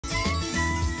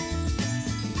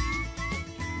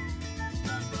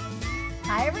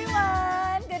Hi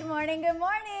everyone, good morning, good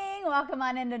morning. Welcome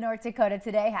on into North Dakota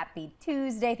today. Happy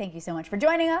Tuesday. Thank you so much for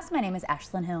joining us. My name is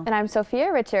Ashlyn Hill. And I'm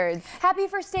Sophia Richards. Happy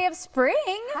first day of spring.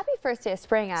 Happy first day of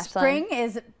spring, Ashlyn. Spring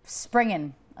is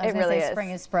springin'. I was It really gonna say is. spring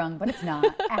is sprung, but it's not.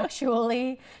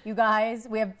 Actually, you guys,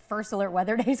 we have first alert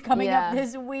weather days coming up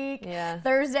this week.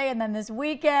 Thursday and then this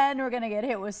weekend, we're gonna get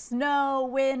hit with snow,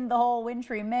 wind, the whole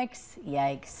wintry mix.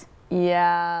 Yikes.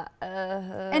 Yeah.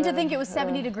 And to think it was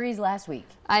 70 degrees last week.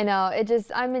 I know.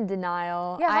 I'm in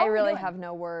denial. Yeah, how I are we really doing? have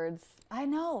no words. I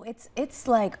know. It's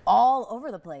like all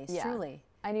over the place, truly.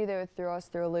 I knew they would throw us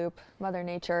through a loop. Mother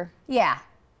Nature. Yeah.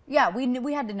 Yeah,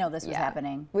 we had to know this was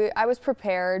happening. I was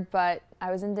prepared, but I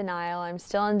was in denial. I'm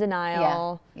still in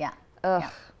denial. Yeah. Ugh. Yeah.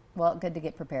 Well, good to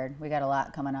get prepared. We got a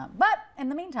lot coming up. But in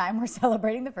the meantime, we're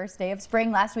celebrating the first day of spring.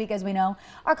 Last week, as we know,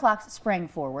 our clocks sprang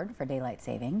forward for daylight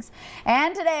savings.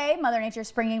 And today, Mother Nature is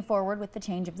springing forward with the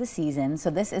change of the season. So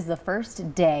this is the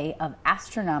first day of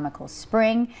astronomical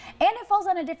spring. And it falls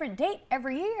on a different date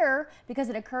every year because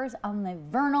it occurs on the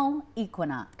vernal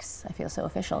equinox. I feel so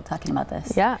official talking about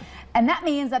this. Yeah. And that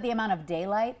means that the amount of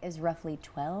daylight is roughly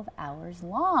 12 hours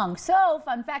long. So,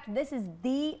 fun fact, this is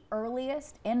the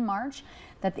earliest in March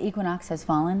that the equinox has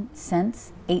fallen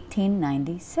since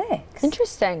 1896.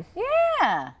 Interesting.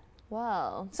 Yeah.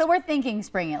 Well. So we're thinking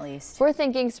spring at least. We're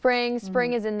thinking spring.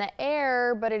 Spring is in the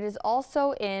air, but it is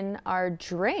also in our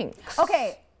drinks.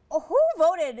 Okay. Who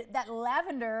voted that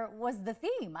lavender was the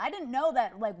theme? I didn't know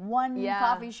that like one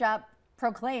coffee shop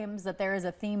proclaims that there is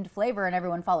a themed flavor and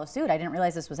everyone follows suit. I didn't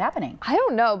realize this was happening. I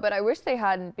don't know, but I wish they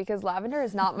hadn't because lavender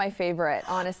is not my favorite,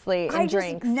 honestly, in drinks.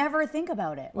 I just never think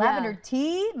about it. Lavender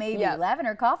tea, maybe.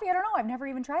 Lavender coffee, I don't know. I've never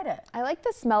even tried it. I like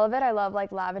the smell of it. I love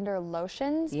like lavender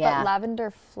lotions, but lavender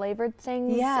flavored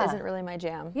things isn't really my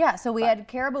jam. Yeah, so we had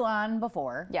Caribou on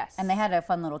before. Yes. And they had a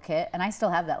fun little kit, and I still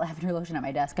have that lavender lotion at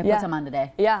my desk. I put some on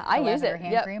today. Yeah, I The use it. lavender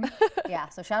hand cream. Yeah,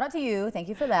 so shout out to you. Thank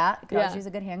you for that. You could always use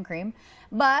a good hand cream.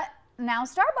 But now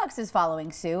Starbucks is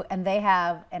following suit, and they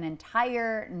have an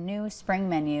entire new spring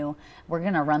menu. We're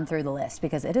going to run through the list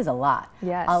because it is a lot.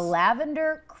 Yes. A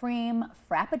lavender cream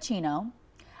frappuccino,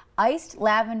 iced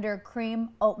lavender cream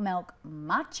oat milk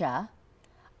matcha,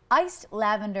 iced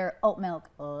lavender oat milk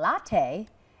latte,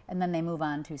 and then they move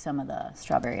on to some of the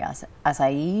strawberry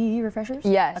acai refreshers.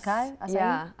 Yes. Acai? Acai?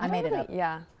 Yeah. I made it up.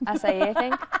 Yeah. Acai, I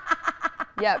think.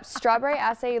 Yep, strawberry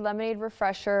acai lemonade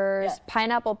refreshers,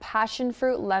 pineapple passion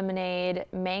fruit lemonade,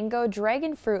 mango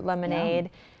dragon fruit lemonade,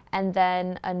 and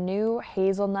then a new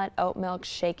hazelnut oat milk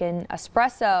shaken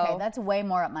espresso. Okay, that's way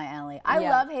more up my alley. I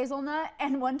love hazelnut,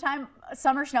 and one time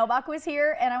Summer Schnellbach was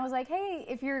here, and I was like, hey,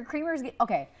 if your creamers get,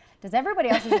 okay, does everybody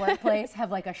else's workplace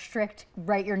have like a strict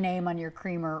write your name on your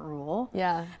creamer rule?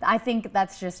 Yeah. I think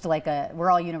that's just like we're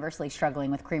all universally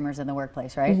struggling with creamers in the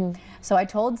workplace, right? So I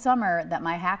told Summer that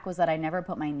my hack was that I never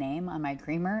put my name on my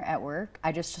creamer at work.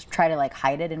 I just try to like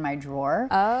hide it in my drawer.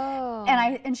 Oh.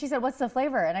 And she said, what's the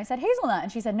flavor? And I said, hazelnut.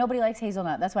 And she said, nobody likes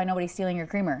hazelnut. That's why nobody's stealing your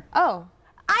creamer. Oh.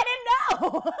 I didn't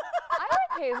know. I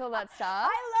like hazelnut stuff. I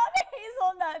love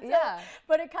hazelnut. So,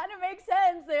 but it kind of makes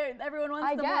sense. Everyone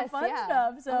wants the more fun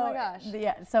stuff. So, oh my gosh.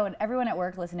 Yeah. So everyone at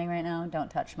work listening right now, don't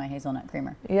touch my hazelnut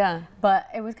creamer. Yeah. But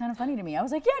it was kind of funny to me. I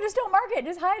was like, yeah, just don't mark it.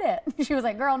 Just hide it. She was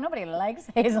like, girl, nobody likes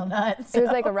hazelnut. So. It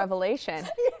was like a revelation.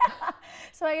 Yeah.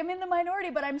 So I am in the minority,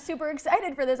 but I'm super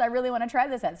excited for this. I really want to try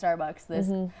this at Starbucks.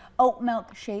 This oat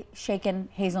milk shaken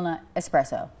hazelnut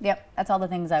espresso. Yep. That's all the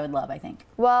things I would love, I think.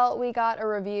 Well, we got a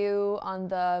review on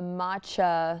the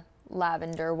matcha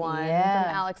lavender one from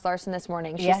Alex Larson this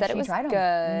morning. She said it was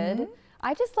good.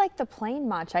 I just like the plain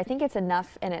matcha. I think it's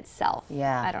enough in itself.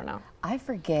 Yeah. I don't know. I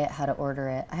forget how to order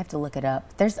it. I have to look it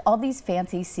up. There's all these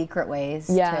fancy secret ways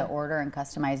to order and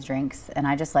customize drinks, and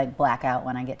I just like black out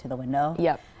when I get to the window.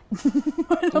 Yep.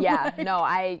 Yeah, no,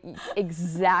 I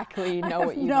exactly know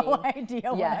what you mean. No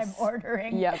idea what I'm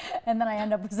ordering. Yep. And then I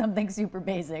end up with something super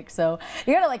basic. So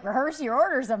you gotta like rehearse your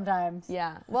order sometimes.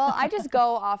 Yeah. Well, I just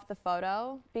go off the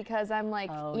photo because I'm like,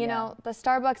 you know, the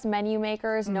Starbucks menu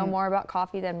makers know more about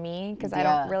coffee than me because I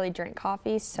don't really drink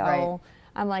coffee. So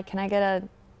I'm like, can I get a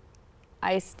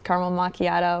iced caramel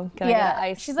macchiato? Can I get an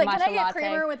iced She's like, can I get latte?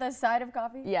 creamer with a side of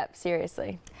coffee? Yep,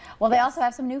 seriously. Well, they also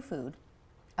have some new food.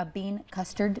 A bean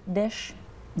custard dish.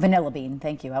 Vanilla bean,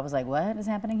 thank you. I was like, what is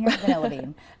happening here? Vanilla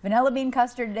bean. Vanilla bean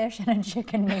custard dish and a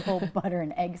chicken maple butter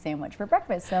and egg sandwich for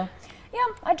breakfast. So, yeah,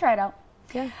 I'd try it out.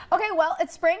 Yeah. Okay, well,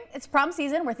 it's spring. It's prom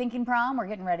season. We're thinking prom. We're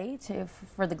getting ready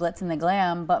for the glitz and the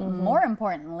glam. But more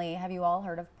importantly, have you all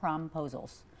heard of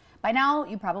promposals? By now,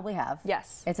 you probably have.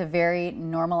 Yes. It's a very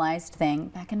normalized thing.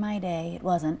 Back in my day, it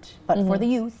wasn't. But for the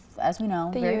youth, as we know,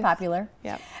 very popular.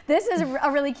 Yep. This is a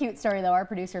really cute story, though. Our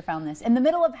producer found this. In the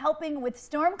middle of helping with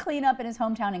storm cleanup in his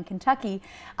hometown in Kentucky,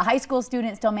 a high school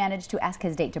student still managed to ask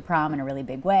his date to prom in a really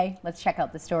big way. Let's check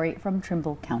out the story from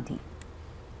Trimble County.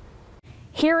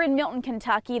 Here in Milton,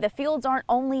 Kentucky, the fields aren't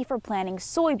only for planting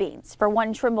soybeans. For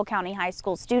one Trimble County high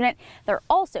school student, they're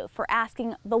also for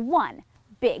asking the one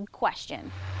big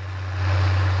question.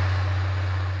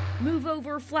 Move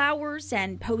over flowers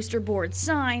and poster board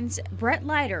signs, Brett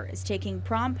Leiter is taking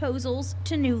promposals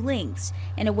to new lengths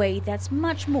in a way that's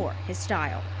much more his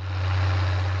style.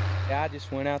 Yeah, I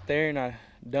just went out there and I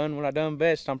done what I done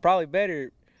best. I'm probably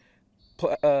better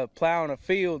plowing a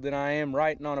field than I am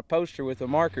writing on a poster with a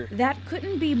marker. That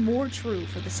couldn't be more true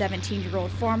for the 17-year-old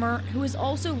farmer who is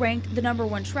also ranked the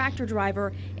 #1 tractor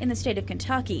driver in the state of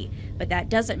Kentucky. But that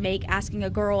doesn't make asking a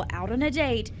girl out on a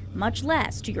date, much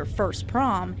less to your first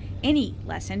prom, any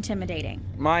less intimidating.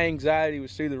 My anxiety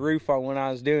was through the roof on when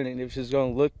I was doing it, if it was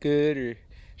going to look good or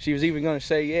she was even going to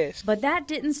say yes. But that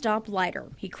didn't stop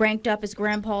Leiter. He cranked up his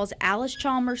grandpa's Alice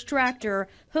Chalmers tractor,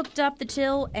 hooked up the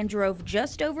till, and drove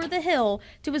just over the hill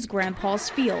to his grandpa's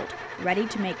field, ready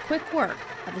to make quick work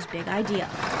of his big idea.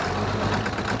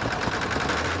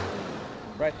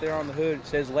 Right there on the hood it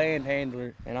says land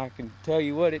handler, and I can tell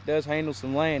you what, it does handle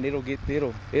some land. It'll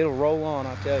roll on,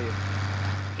 I tell you.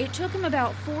 It took him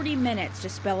about 40 minutes to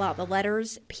spell out the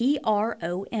letters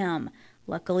P-R-O-M.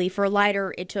 Luckily for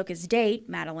Leiter, it took his date,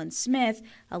 Madeline Smith,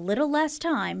 a little less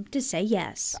time to say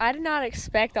yes. I did not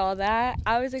expect all that.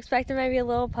 I was expecting maybe a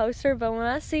little poster, but when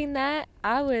I seen that,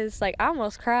 I was like, I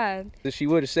almost cried. If she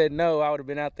would have said no, I would have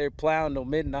been out there plowing till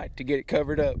midnight to get it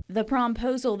covered up. The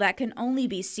promposal that can only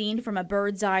be seen from a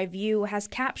bird's eye view has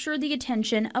captured the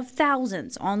attention of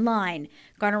thousands online,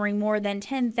 garnering more than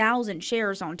 10,000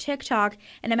 shares on TikTok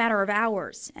in a matter of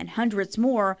hours, and hundreds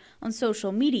more on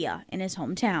social media in his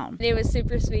hometown. It was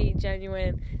super sweet,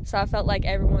 genuine, so I felt like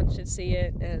everyone should see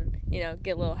it and,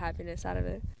 get a little happiness out of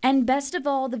it. And best of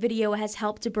all, the video has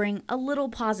helped to bring a little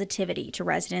positivity to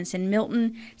residents in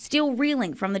Milton, still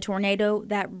reeling from the tornado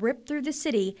that ripped through the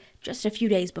city just a few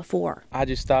days before. I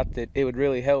just thought that it would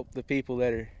really help the people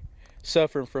that are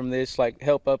suffering from this, like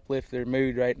help uplift their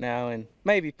mood right now and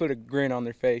maybe put a grin on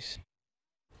their face.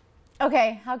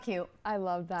 Okay, how cute. I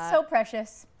love that. So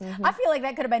precious. I feel like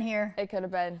that could have been here. It could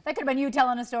have been. That could have been you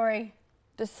telling a story.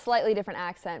 Just slightly different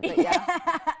accent, but yeah. I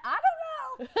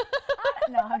don't know.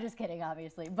 No, I'm just kidding,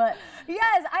 obviously. But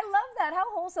yes, I love that. How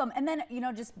wholesome. And then,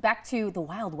 just back to the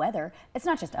wild weather. It's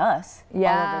not just us all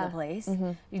over the place.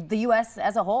 The U.S.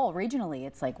 as a whole, regionally,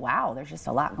 it's like, wow, there's just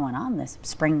a lot going on this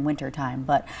spring, winter time.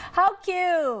 But how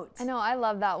cute. I know, I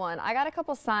love that one. I got a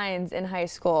couple signs in high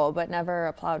school, but never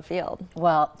a plowed field.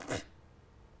 Well,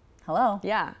 hello.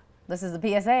 Yeah. This is the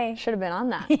PSA. Should have been on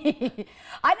that.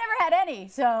 I never had any,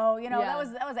 so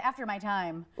that was after my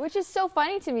time. Which is so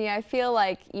funny to me. I feel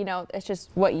like it's just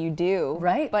what you do,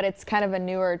 right? But it's kind of a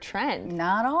newer trend.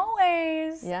 Not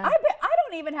always. Yeah. I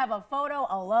don't even have a photo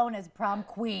alone as prom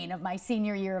queen of my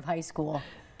senior year of high school.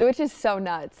 Which is so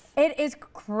nuts. It is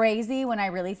crazy when I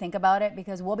really think about it,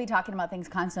 because we'll be talking about things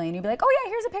constantly, and you'll be like, "Oh yeah,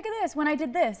 here's a pic of this when I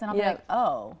did this," and I'll be like,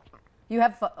 "Oh." You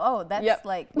have, that's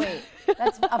like, wait,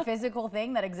 that's a physical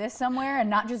thing that exists somewhere and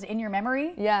not just in your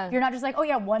memory? Yeah. You're not just like, oh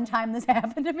yeah, one time this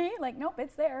happened to me? Like, nope,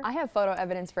 it's there. I have photo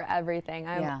evidence for everything.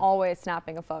 I'm always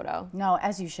snapping a photo. No,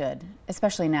 as you should,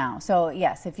 especially now. So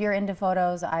yes, if you're into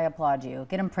photos, I applaud you.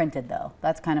 Get them printed though.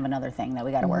 That's kind of another thing that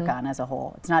we got to work on as a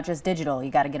whole. It's not just digital, you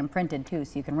got to get them printed too,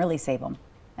 so you can really save them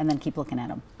and then keep looking at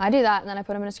them. I do that and then I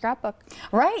put them in a scrapbook.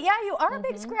 Right, yeah, you are a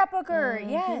big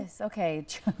scrapbooker. Yes, okay,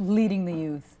 leading the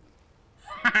youth.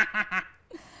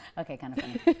 Okay, kind of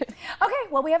funny. Okay,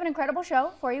 well, we have an incredible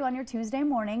show for you on your Tuesday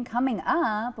morning. Coming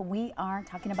up, we are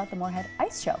talking about the Moorhead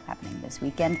Ice Show happening this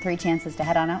weekend. 3 chances to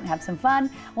head on out and have some fun.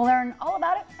 We'll learn all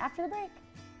about it after the break.